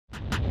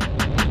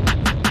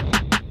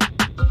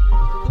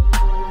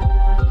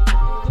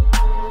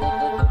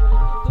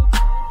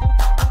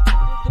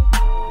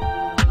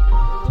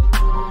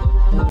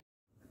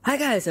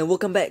guys, and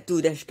welcome back to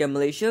Dashcam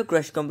Malaysia,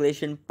 Crash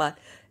Compilation part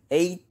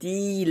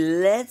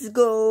 80. Let's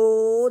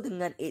go!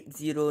 Dengan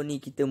 80 ni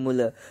kita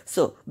mula.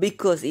 So,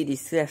 because it is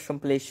Crash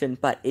Compilation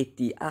part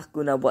 80,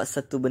 aku nak buat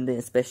satu benda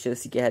yang special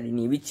sikit hari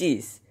ni, which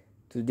is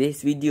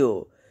today's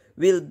video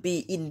will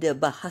be in the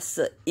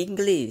bahasa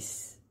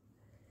English.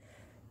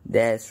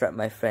 That's right,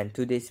 my friend.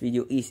 Today's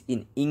video is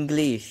in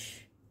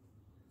English.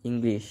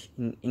 English.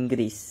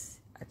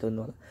 I don't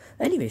know.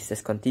 Anyways,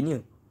 let's continue.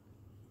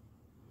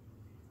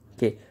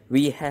 Okay,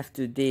 we have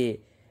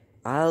today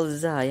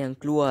Alza yang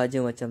keluar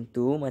je macam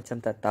tu, macam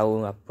tak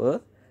tahu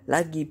apa.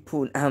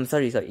 Lagipun,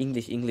 sorry,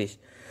 English.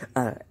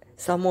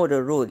 Some more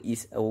the road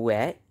is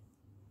wet.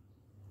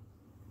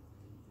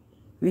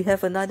 We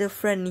have another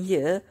friend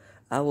here,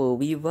 our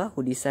Viva,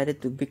 who decided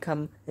to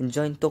become and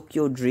join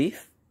Tokyo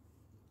Drift.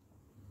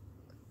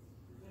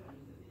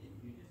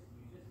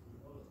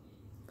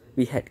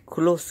 We had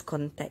close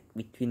contact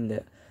between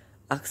the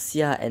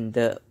Axia and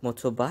the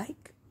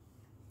motorbike.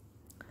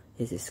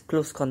 This is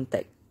close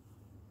contact.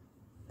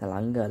 Dah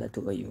langgar lah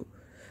tu you.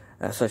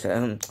 Sorry.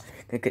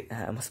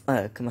 Mas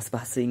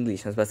bahasa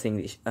English.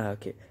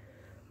 Okay.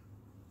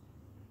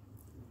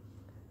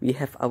 We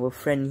have our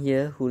friend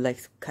here who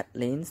likes to cut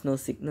lanes, no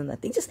signal,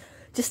 nothing. Just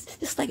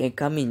like I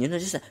come in,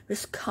 just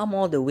come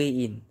all the way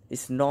in.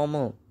 It's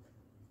normal.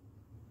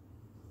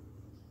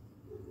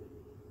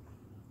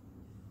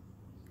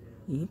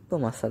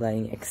 Apa masalah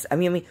ini? I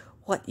mean,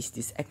 what is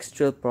this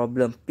extra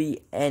problem?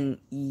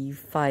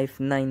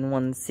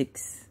 PNE5916.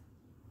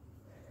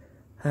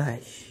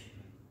 Hush.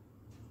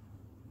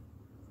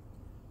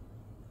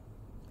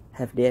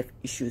 They have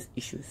issues?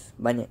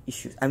 Banyak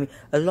issues. I mean,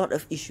 a lot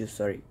of issues,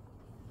 sorry.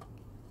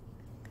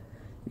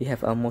 We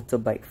have a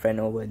motorbike friend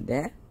over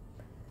there.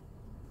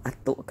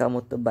 Atuk kat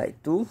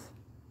motorbike tu.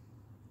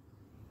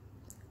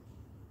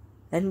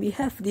 And we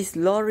have this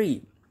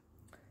lorry.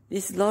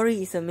 This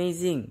lorry is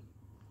amazing.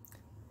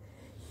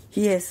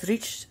 He has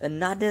reached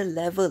another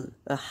level,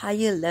 a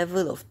higher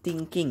level of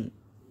thinking.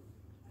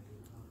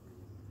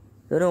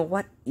 Don't know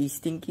what he's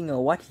thinking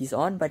or what he's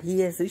on, but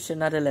he has reached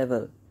another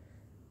level.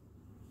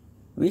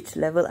 Which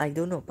level, I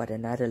don't know, but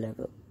another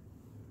level.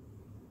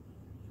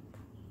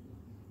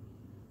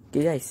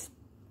 Okay guys,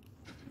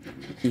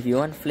 if you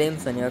want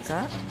flames on your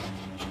car,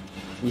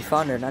 we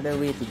found another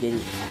way to get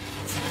it.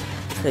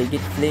 So you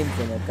get flames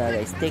on your car,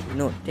 guys. Take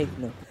note.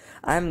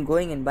 I'm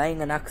going and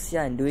buying an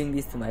Axia and doing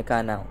this to my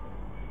car now.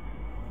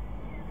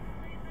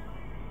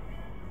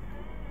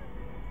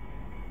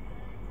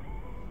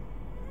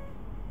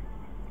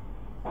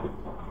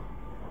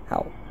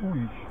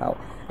 How?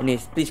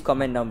 Anyways, please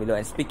comment down below.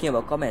 And speaking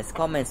about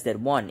comments that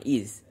won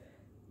is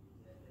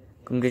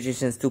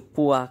congratulations to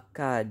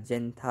Puaka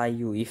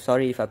Gentayu.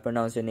 Sorry if I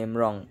pronounce your name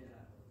wrong,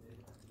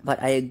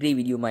 but I agree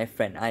with you, my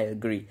friend. I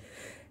agree.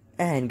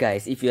 And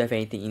guys, if you have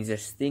anything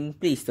interesting,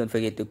 please don't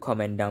forget to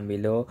comment down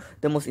below.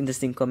 The most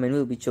interesting comment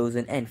will be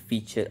chosen and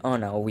featured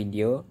on our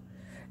video.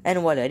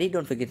 And while at it,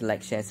 don't forget to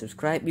like, share, and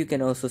subscribe. You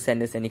can also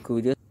send us any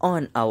cool videos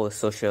on our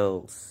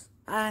socials.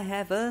 I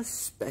have a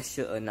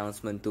special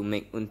announcement to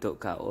make untuk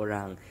kau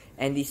orang.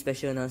 And this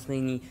special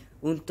announcement ni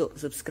untuk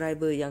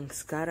subscriber yang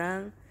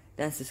sekarang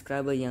dan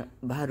subscriber yang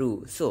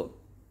baru. So,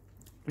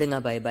 dengar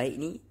baik-baik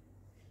ni,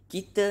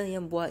 kita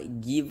yang buat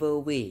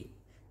giveaway.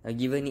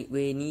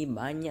 Giveaway ni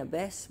banyak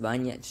best,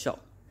 banyak shock.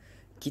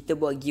 Kita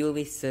buat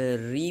giveaway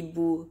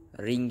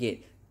RM1,000.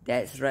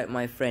 That's right,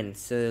 my friend,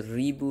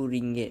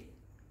 RM1,000.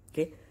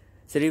 Okay?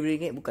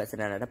 RM1,000 bukan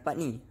senang nak dapat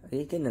ni.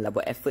 Okay, kenalah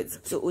buat effort.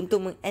 So,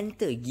 untuk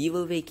meng-enter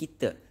giveaway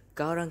kita,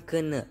 kau orang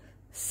kena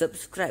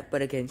subscribe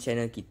pada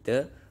channel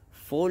kita,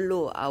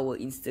 follow our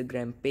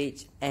Instagram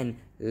page and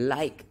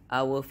like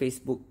our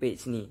Facebook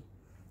page ni.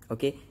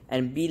 Okay,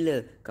 and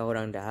bila kau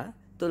orang dah,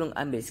 tolong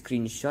ambil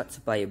screenshot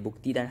supaya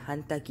bukti dan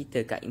hantar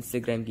kita kat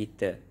Instagram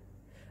kita.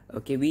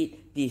 Okay, with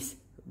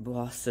this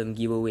awesome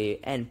giveaway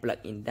and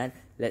plug-in done,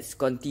 let's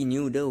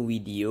continue the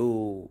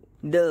video.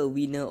 The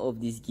winner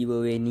of this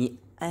giveaway ni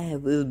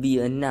will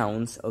be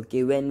announced,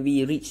 okay, when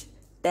we reach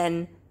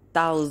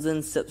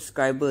 10,000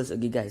 subscribers.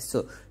 Okay guys,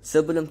 so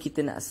sebelum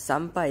kita nak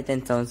sampai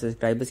 10,000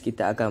 subscribers,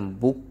 kita akan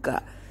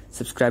buka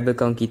subscriber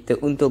account kita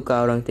untuk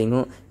kau orang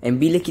tengok.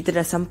 And bila kita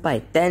dah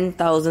sampai 10,000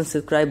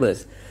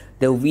 subscribers,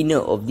 the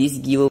winner of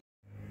this giveaway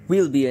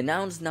will be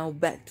announced. Now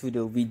back to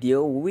the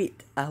video with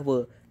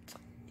our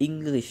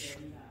English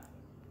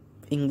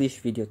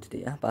video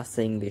today.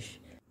 Bahasa English.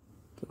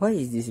 Why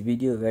is this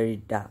video very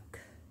dark?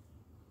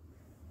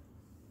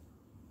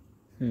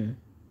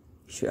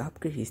 Should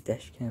upgrade his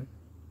dashcam.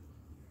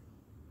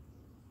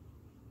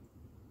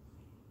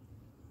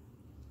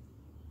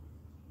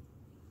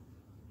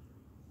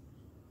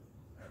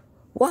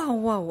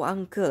 Wow,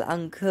 uncle,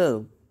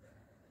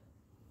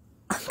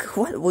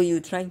 what were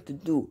you trying to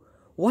do?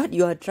 What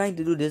you are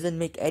trying to do doesn't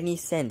make any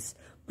sense.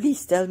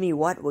 Please tell me,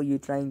 what were you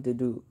trying to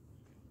do?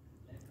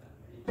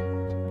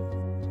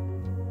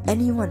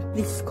 Anyone,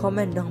 please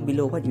comment down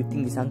below what you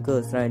think this uncle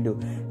is trying to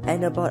do.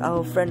 And about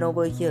our friend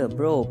over here,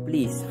 bro,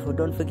 please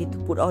don't forget to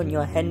put on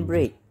your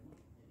handbrake.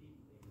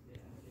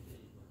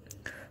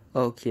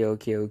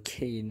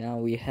 Okay. Now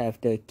we have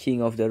the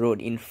king of the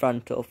road in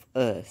front of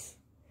us.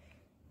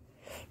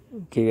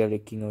 Okay, we have the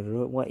king of the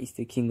road. What is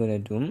the king gonna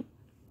do?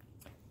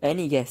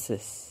 Any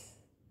guesses?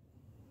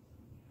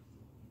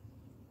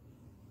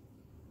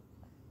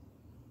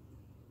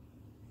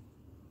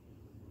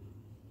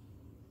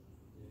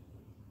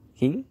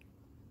 King?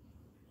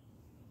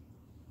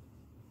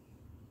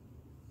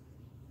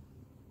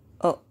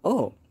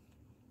 Oh.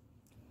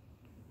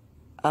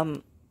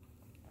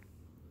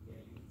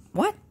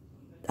 What?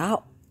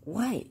 How?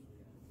 Why?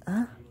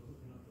 Huh?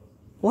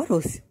 What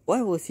was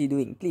he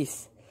doing?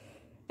 Please.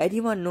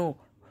 Anyone know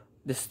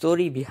the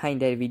story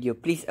behind that video?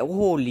 Please.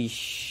 Holy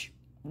sh...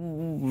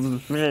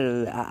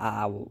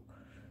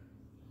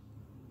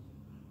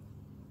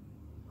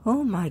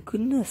 Oh my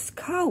goodness.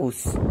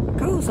 Cows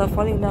are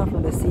falling down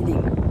from the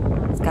ceiling.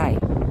 Sky.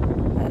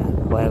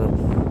 Whatever.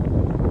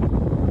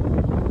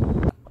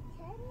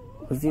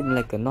 Was it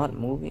like a not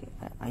moving?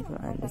 I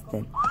don't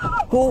understand.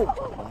 Oh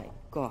my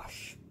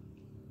gosh.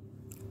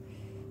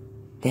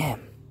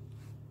 Damn.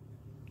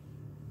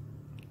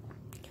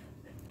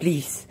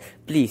 Please,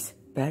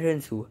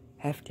 parents who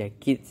have their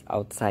kids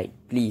outside,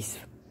 please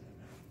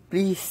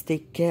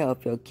take care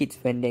of your kids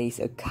when there is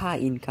a car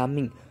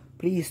incoming.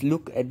 Please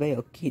look at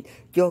where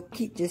your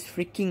kid just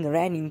freaking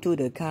ran into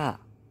the car.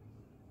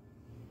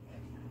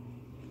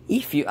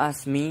 If you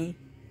ask me,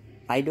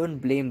 I don't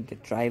blame the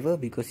driver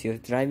because he was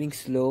driving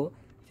slow,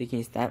 taking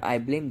his time. I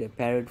blame the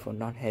parent for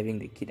not having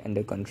the kid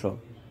under control.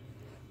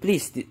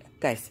 Please,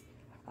 guys,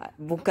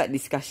 buka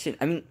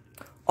discussion.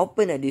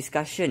 Open a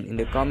discussion in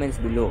the comments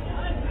below.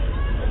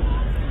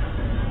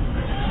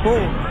 Oh,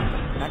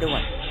 another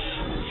one.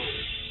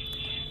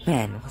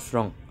 Man, what's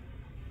wrong?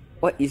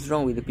 What is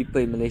wrong with the people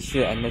in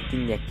Malaysia and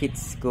letting their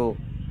kids go?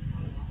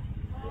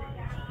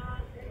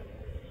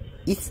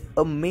 It's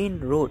a main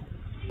road.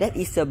 That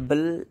is a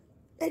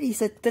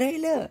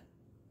trailer.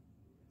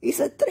 It's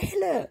a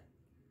trailer.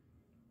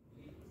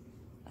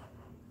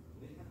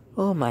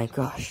 Oh my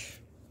gosh.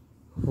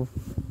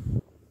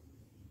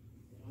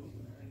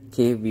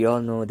 Okay, we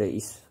all know the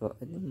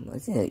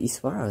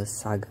Iswara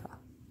saga.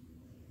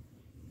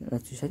 I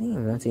think I'm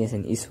pronouncing it as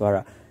an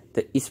Iswara.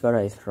 The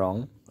Iswara is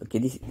wrong. Okay,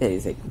 that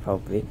is like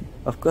probably.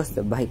 Of course,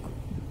 the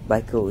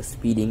biker was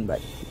speeding,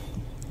 but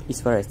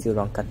Iswara is still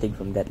wrong, cutting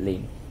from that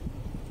lane.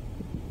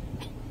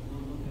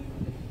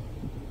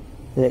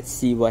 Let's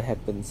see what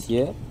happens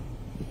here.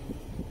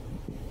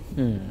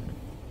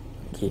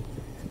 Okay,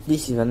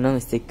 this, if I'm not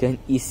mistaken,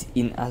 is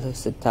in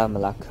Alosata,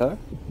 Malacca.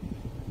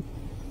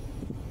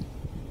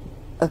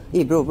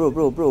 Hey,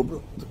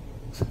 bro.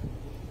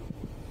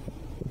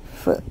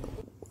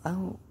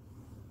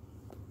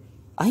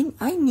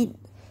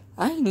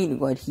 I need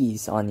what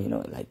he's on,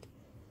 like,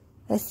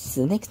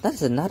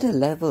 that's another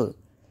level.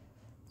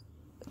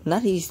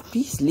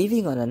 He's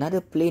living on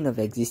another plane of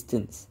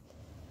existence.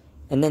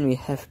 And then we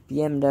have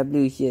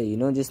BMW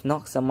here, just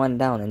knock someone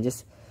down and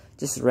just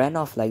ran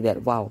off like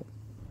that. Wow.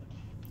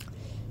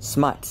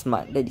 Smart,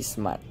 that is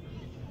smart.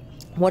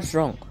 What's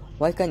wrong?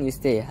 Why can't you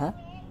stay, huh?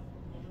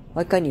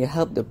 Why can't you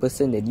help the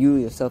person that you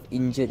yourself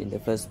injured in the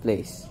first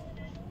place?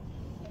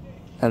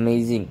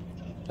 Amazing.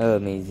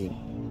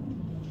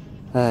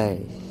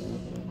 Hi.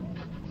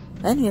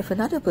 And we have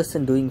another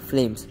person doing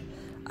flames.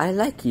 I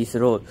like his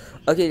role.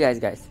 Okay,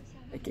 guys.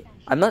 Okay,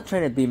 I'm not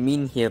trying to be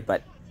mean here,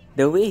 but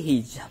the way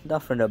he jumped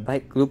off from the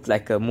bike looked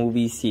like a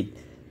movie scene.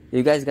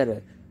 You guys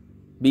gotta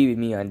be with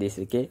me on this,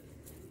 okay?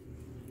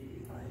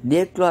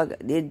 Dia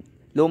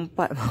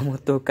lompat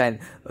memotorkan,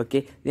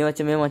 okay? Dia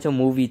macam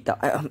movie tau.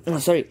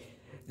 Sorry.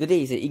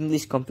 Today is an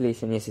English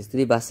compilation. Yes,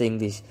 today bahasa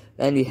English.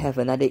 And we have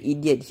another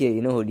idiot here,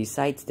 who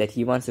decides that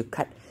he wants to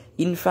cut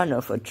in front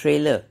of a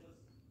trailer.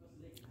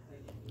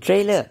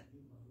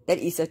 That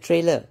is a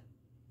trailer.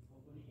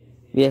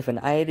 We have an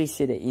Irish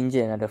here that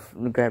injured another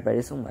Grab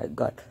riders. Oh my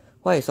god.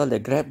 Why is all the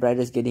Grab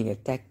riders getting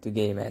attacked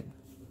today, man?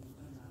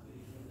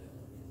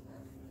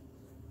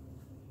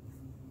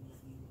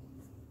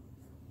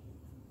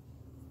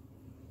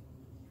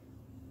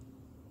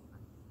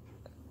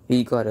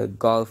 We got a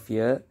golf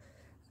here.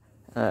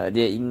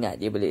 Dia ingat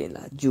dia boleh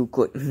laju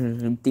kot.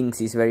 He thinks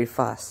he's very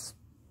fast.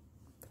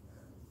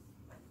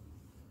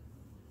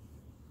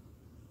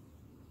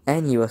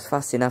 And he was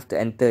fast enough to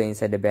enter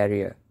inside the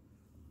barrier.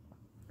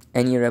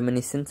 Any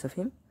reminiscence of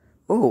him?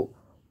 Oh.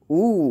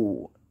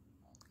 Ooh.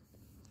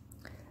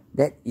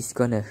 That is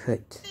gonna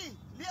hurt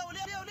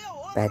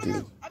badly.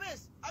 Ouch.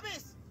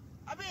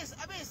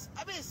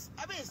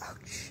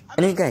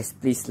 Anyway guys,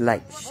 please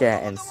like,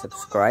 share and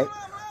subscribe.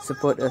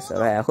 Support us,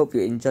 alright? I hope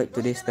you enjoyed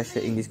today's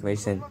special English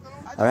conversation.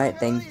 Alright,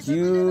 thank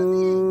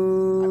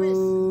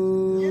you.